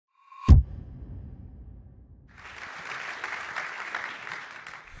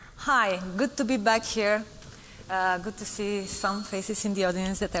Hi, good to be back here. Good to see some faces in the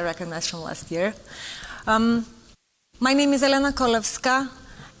audience that I recognized from last year. My name is Elena Kolevska,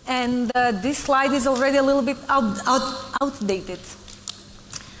 and this slide is already a little bit outdated.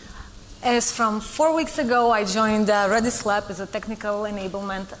 As from 4 weeks ago, I joined Redis Lab as a technical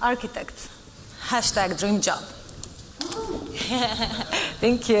enablement architect. Hashtag dream job.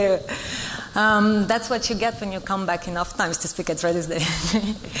 Thank you. That's what you get when you come back enough times to speak at Redis Day.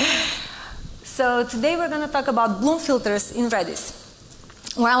 So today we're going to talk about Bloom filters in Redis.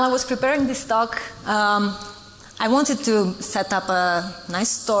 While I was preparing this talk, I wanted to set up a nice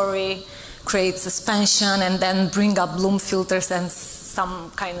story, create suspension, and then bring up Bloom filters and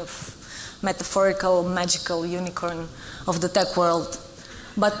some kind of metaphorical, magical unicorn of the tech world.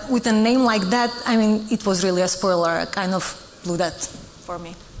 But with a name like that, I mean, it was really a spoiler. It kind of blew that for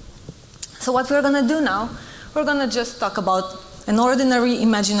me. So what we're going to do now, we're going to just talk about an ordinary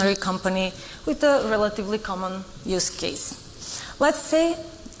imaginary company with a relatively common use case. Let's say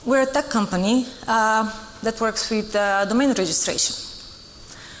we're a tech company that works with domain registration.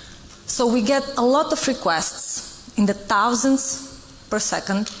 So we get a lot of requests in the thousands per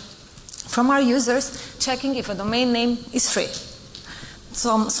second from our users checking if a domain name is free.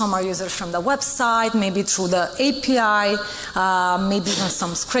 Some are users from the website, maybe through the API, maybe even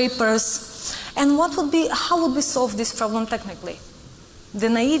some scrapers. And how would we solve this problem technically? The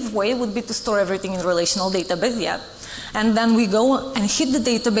naive way would be to store everything in a relational database, yeah. And then we go and hit the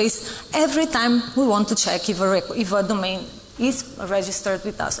database every time we want to check if a domain is registered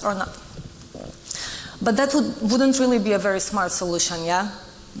with us or not. But that wouldn't really be a very smart solution, yeah.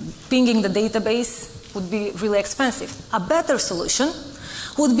 Pinging the database would be really expensive. A better solution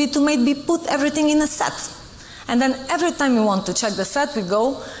would be to maybe put everything in a set. And then every time we want to check the set, we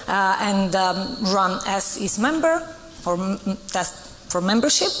go and run as is member for test for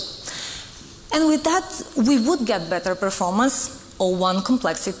membership. And with that, we would get better performance, O1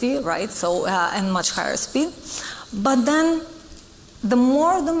 complexity, right? So, and much higher speed. But then the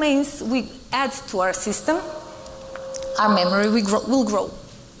more domains we add to our system, our memory will grow.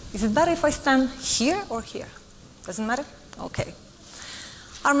 Is it better if I stand here or here? Doesn't matter? Okay.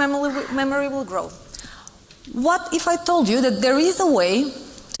 Our memory will grow. What if I told you that there is a way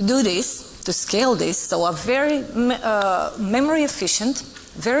to do this, to scale this, so a very memory efficient,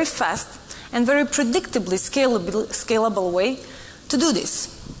 very fast, and very predictably scalable way to do this?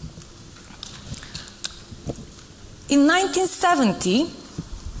 In 1970,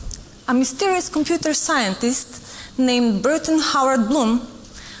 a mysterious computer scientist named Burton Howard Bloom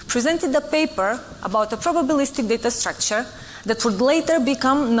presented a paper about a probabilistic data structure that would later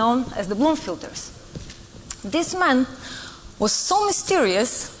become known as the Bloom filters. This man was so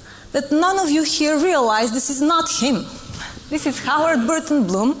mysterious that none of you here realize this is not him. This is Howard Burton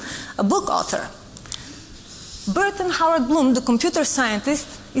Bloom, a book author. Burton Howard Bloom, the computer scientist,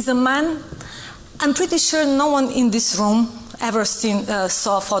 is a man I'm pretty sure no one in this room ever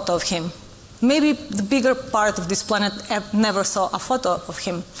saw a photo of him. Maybe the bigger part of this planet never saw a photo of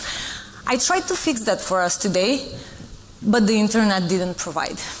him. I tried to fix that for us today, but the internet didn't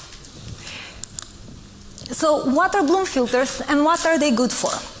provide. So what are Bloom filters and what are they good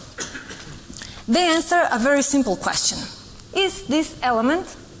for? They answer a very simple question. Is this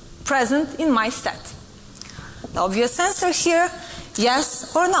element present in my set? The obvious answer here,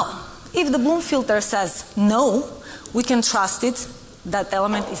 yes or no. If the Bloom filter says no, we can trust it. That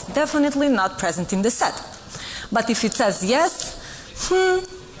element is definitely not present in the set. But if it says yes,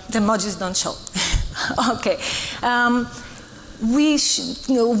 the emojis don't show. Okay. We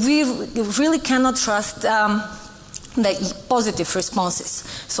really cannot trust the positive responses.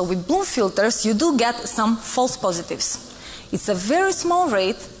 So with Bloom filters, you do get some false positives. It's a very small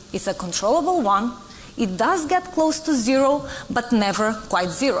rate. It's a controllable one. It does get close to zero, but never quite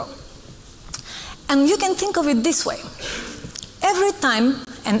zero. And you can think of it this way. Every time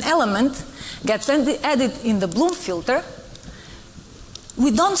an element gets added in the Bloom filter,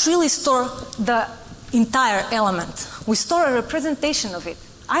 we don't really store the entire element. We store a representation of it.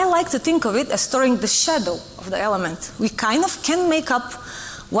 I like to think of it as storing the shadow of the element. We kind of can make up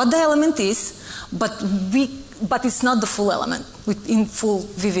what the element is, but it's not the full element in full,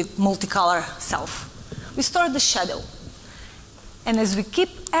 vivid, multicolor self. We store the shadow. And as we keep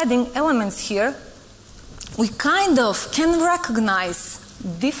adding elements here, we kind of can recognize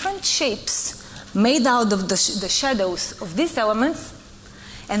different shapes made out of the shadows of these elements.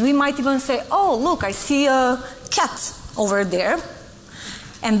 And we might even say, oh, look, I see a cat over there.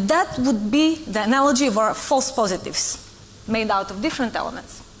 And that would be the analogy of our false positives made out of different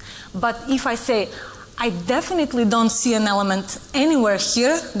elements. But if I say, I definitely don't see an element anywhere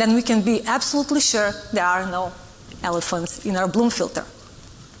here, then we can be absolutely sure there are no elephants in our Bloom filter.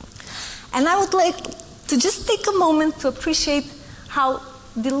 And I would like to just take a moment to appreciate how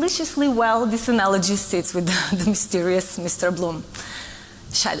deliciously well this analogy sits with the mysterious Mr. Bloom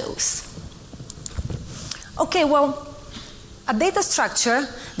shadows. Okay, well, a data structure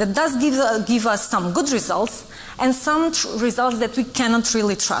that does give us some good results and some results that we cannot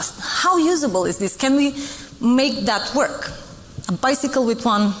really trust. How usable is this? Can we make that work? A bicycle with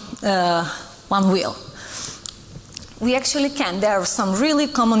one wheel. We actually can. There are some really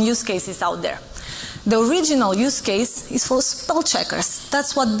common use cases out there. The original use case is for spell checkers.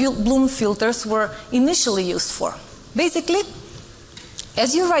 That's what Bloom filters were initially used for. Basically,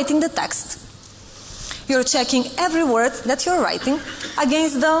 as you're writing the text, you're checking every word that you're writing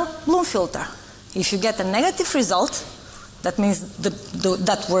against the Bloom filter. If you get a negative result, that means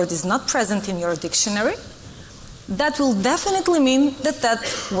that word is not present in your dictionary. That will definitely mean that that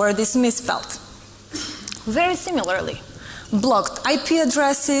word is misspelled. Very similarly, blocked IP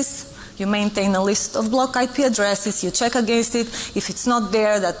addresses, you maintain a list of blocked IP addresses, you check against it. If it's not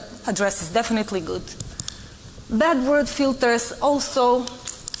there, that address is definitely good. Bad word filters, also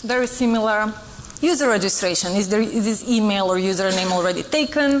very similar. User registration, is this email or username already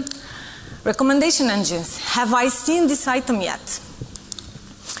taken? Recommendation engines, have I seen this item yet?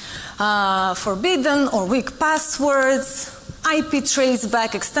 Forbidden or weak passwords, IP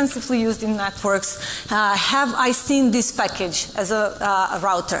traceback, extensively used in networks. Have I seen this package as a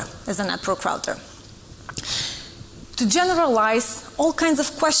router, as a network router? To generalize all kinds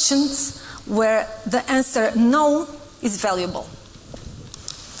of questions where the answer no is valuable.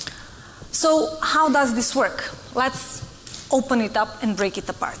 So how does this work? Let's open it up and break it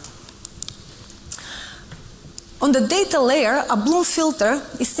apart. On the data layer, a Bloom filter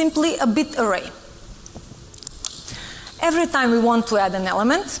is simply a bit array. Every time we want to add an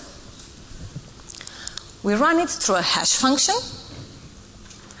element, we run it through a hash function,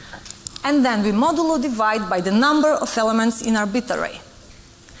 and then we modulo divide by the number of elements in our bit array.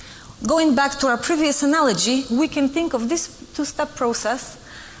 Going back to our previous analogy, we can think of this two-step process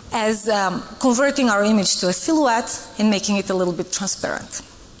as converting our image to a silhouette and making it a little bit transparent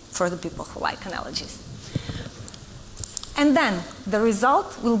for the people who like analogies. And then the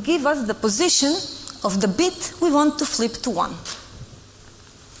result will give us the position of the bit we want to flip to 1.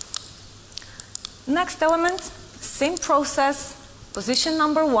 Next element, same process, position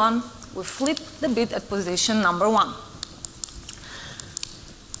number 1, we flip the bit at position number 1.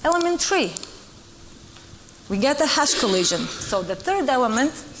 Element 3, we get a hash collision. So the third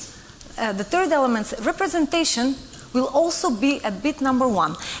element's representation will also be at bit number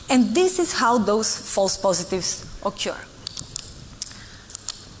 1. And this is how those false positives occur.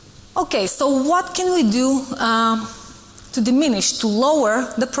 Okay, so what can we do to diminish, to lower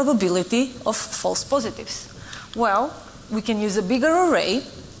the probability of false positives? Well, we can use a bigger array.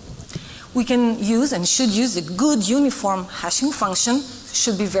 We can use and should use a good uniform hashing function.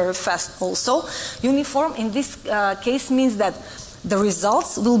 Should be very fast also. Uniform in this case means that the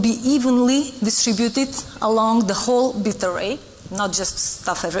results will be evenly distributed along the whole bit array, not just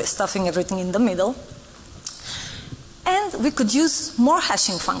stuffing everything in the middle. And we could use more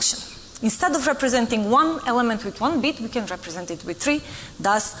hashing function. Instead of representing one element with 1 bit, we can represent it with 3,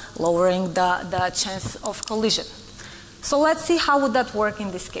 thus lowering the chance of collision. So let's see how would that work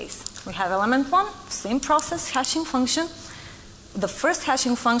in this case. We have element 1, same process, hashing function. The first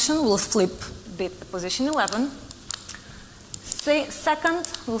hashing function will flip bit at position 11. Second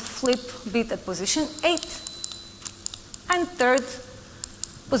will flip bit at position 8. And third,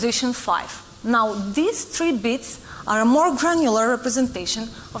 position 5. Now these 3 bits are a more granular representation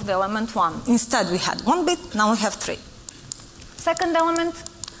of the element 1. Instead we had 1 bit, now we have 3. Second element,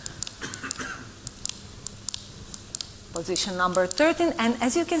 position number 13, and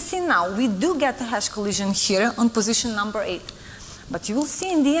as you can see now, we do get a hash collision here on position number 8. But you will see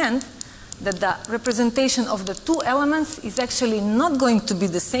in the end that the representation of the 2 elements is actually not going to be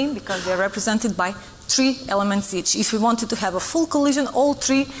the same because they are represented by 3 elements each. If we wanted to have a full collision, all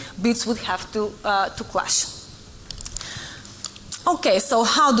 3 bits would have to clash. Okay, so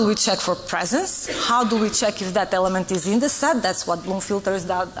how do we check for presence? How do we check if that element is in the set? That's what Bloom filters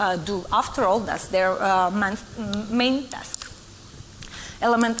do after all. That's their main task.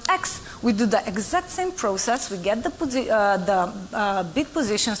 Element X, we do the exact same process. We get the bit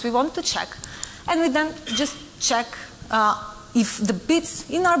positions we want to check, and we then just check if the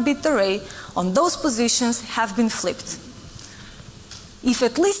bits in our bit array on those positions have been flipped. If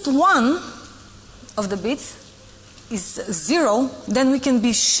at least one of the bits is 0, then we can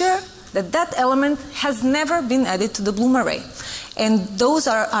be sure that that element has never been added to the Bloom array. And those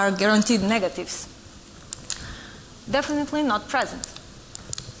are guaranteed negatives. Definitely not present.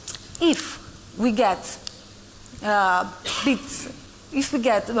 If we get bits, if we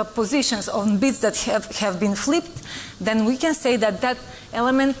get positions on bits that have been flipped, then we can say that that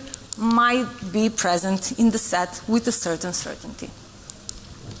element might be present in the set with a certain certainty.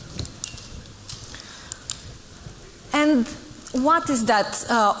 And what is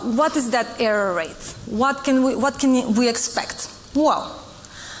that error rate? What can we expect? Well,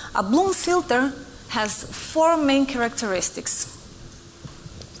 a Bloom filter has 4 main characteristics.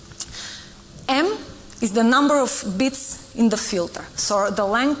 M is the number of bits in the filter, so the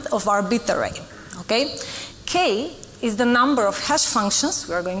length of our bit array. Okay? K is the number of hash functions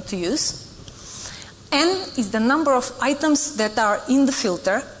we are going to use. N is the number of items that are in the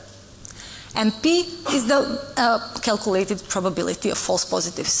filter. And P is the calculated probability of false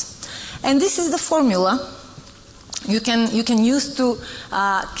positives. And this is the formula you can use to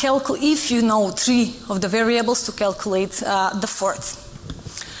calculate, if you know 3 of the variables, to calculate the 4th.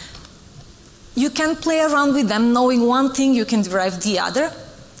 You can play around with them. Knowing one thing, you can derive the other.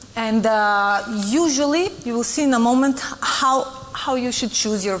 And usually, you will see in a moment how you should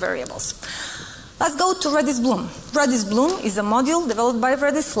choose your variables. Let's go to Redis Bloom. Redis Bloom is a module developed by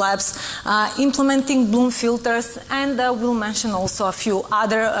Redis Labs implementing Bloom filters, and we'll mention also a few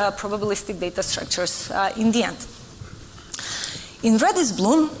other probabilistic data structures in the end. In Redis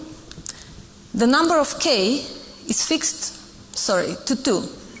Bloom, the number of k is fixed, to 2.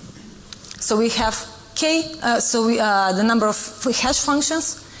 So we have k, the number of hash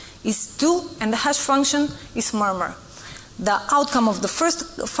functions is 2, and the hash function is murmur. The outcome of the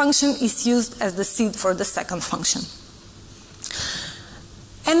first function is used as the seed for the second function.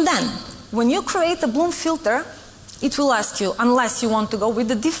 And then, when you create a Bloom filter, it will ask you, unless you want to go with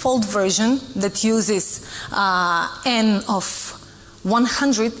the default version that uses n of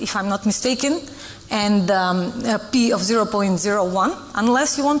 100, if I'm not mistaken, and p of 0.01,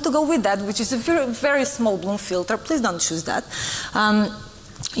 unless you want to go with that, which is a very, very small Bloom filter. Please don't choose that.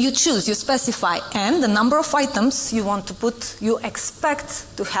 You specify n, the number of items you want to put, you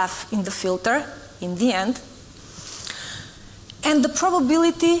expect to have in the filter in the end, and the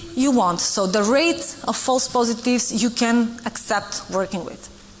probability you want, so the rate of false positives you can accept working with.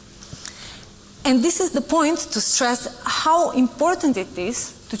 And this is the point to stress how important it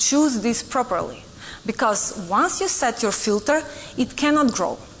is to choose this properly, because once you set your filter, it cannot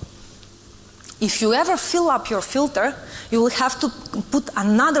grow. If you ever fill up your filter, you will have to put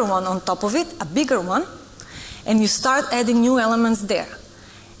another one on top of it, a bigger one, and you start adding new elements there.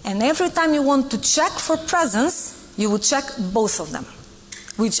 And every time you want to check for presence, you would check both of them,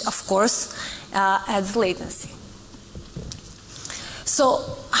 which of course adds latency. So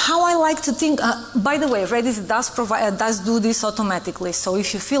how I like to think, by the way, Redis does do this automatically. So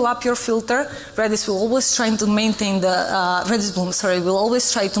if you fill up your filter, Redis will always try to maintain Redis Bloom, will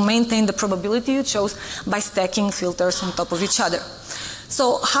always try to maintain the probability you chose by stacking filters on top of each other.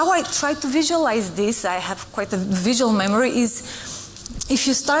 So how I try to visualize this, I have quite a visual memory, is if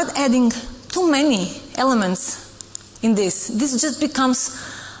you start adding too many elements in this just becomes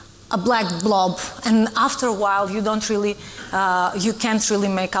a black blob, and after a while you don't really, you can't really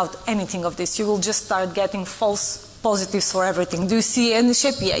make out anything of this. You will just start getting false positives for everything. Do you see any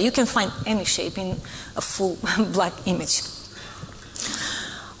shape? Yeah, you can find any shape in a full black image.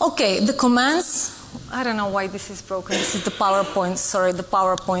 Okay, the commands. I don't know why this is broken. This is the PowerPoint, the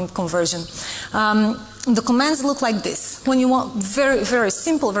PowerPoint conversion. The commands look like this. When you want, very, very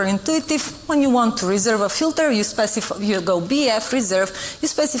simple, very intuitive. When you want to reserve a filter, you go bf reserve, you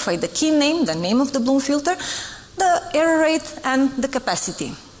specify the key name, the name of the Bloom filter, the error rate, and the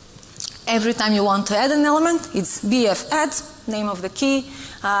capacity. Every time you want to add an element, it's bf add, name of the key,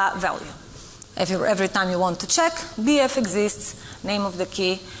 value. Every time you want to check, bf exists, name of the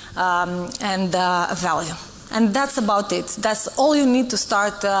key, and value. And that's about it. That's all you need to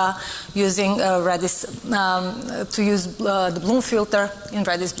start using Redis, to use the Bloom filter in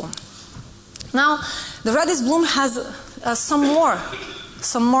Redis Bloom. Now, the Redis Bloom has some more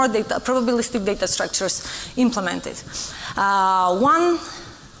probabilistic data structures implemented. One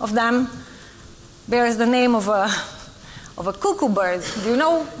of them bears the name of a cuckoo bird. Do you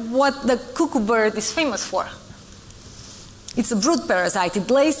know what the cuckoo bird is famous for? It's a brood parasite. It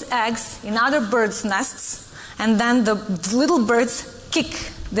lays eggs in other birds' nests, and then the little birds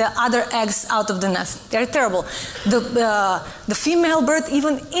kick the other eggs out of the nest. They're terrible. The female bird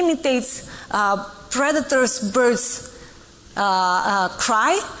even imitates predators' birds'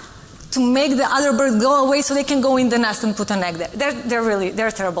 cry to make the other bird go away so they can go in the nest and put an egg there.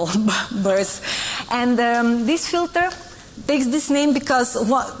 They're terrible birds. And this filter takes this name because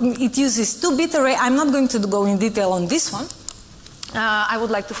it uses 2-bit array. I'm not going to go in detail on this one. I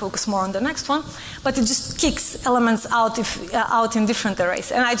would like to focus more on the next one, but it just kicks elements out in different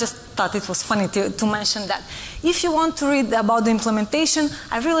arrays. And I just thought it was funny to mention that. If you want to read about the implementation,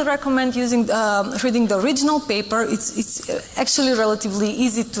 I really recommend reading the original paper. It's actually relatively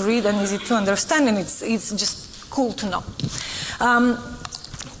easy to read and easy to understand, and it's just cool to know.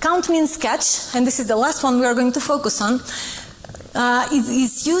 Count means sketch, and this is the last one we are going to focus on. It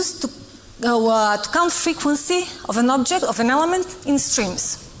is used to count frequency of an object, of an element in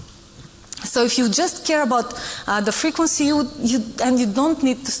streams. So if you just care about the frequency, and you don't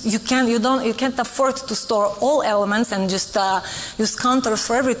need to, you can't afford to store all elements and just use counters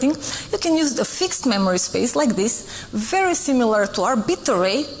for everything, you can use a fixed memory space like this, very similar to our bit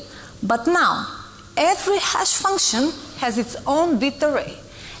array, but now every hash function has its own bit array.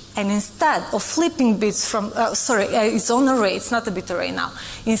 And instead of flipping bits from, its own array, it's not a bit array now.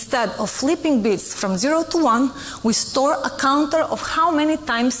 Instead of flipping bits from 0 to 1, we store a counter of how many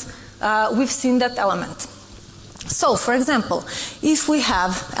times we've seen that element. So, for example, if we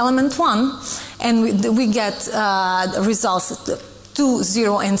have element 1 and we get results 2,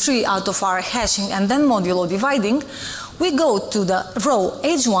 0, and 3 out of our hashing and then modulo dividing, we go to the row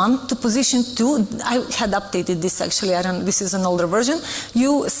H1 to position 2. I had updated this actually, this is an older version.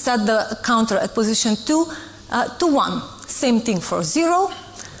 You set the counter at position 2 to 1. Same thing for 0,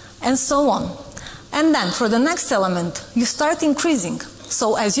 and so on. And then for the next element, you start increasing.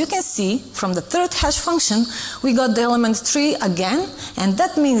 So as you can see, from the third hash function, we got the element 3 again, and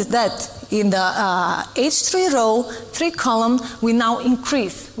that means that in the H3 row, 3 column, we now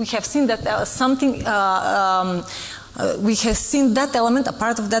increase. We have seen that we have seen that element, a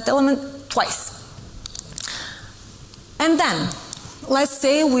part of that element, twice. And then, let's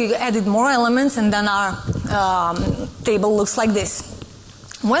say we added more elements and then our table looks like this.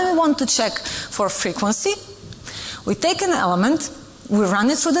 When we want to check for frequency, we take an element, we run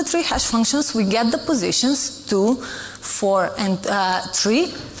it through the 3 hash functions, we get the positions 2, 4, and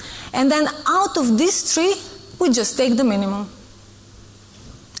 3, and then out of these 3, we just take the minimum.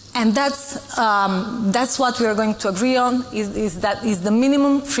 And that's what we are going to agree on, is the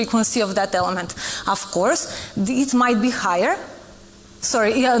minimum frequency of that element. Of course, it might be higher.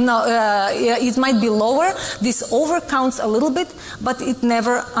 It might be lower. This overcounts a little bit, but it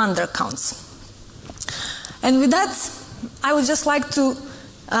never undercounts. And with that, I would just like to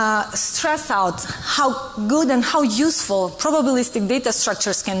stress out how good and how useful probabilistic data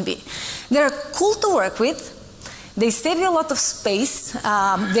structures can be. They're cool to work with. They save you a lot of space,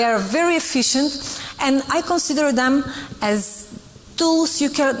 they are very efficient, and I consider them as tools you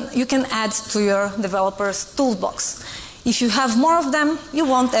can add to your developer's toolbox. If you have more of them, you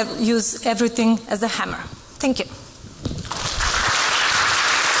won't use everything as a hammer. Thank you.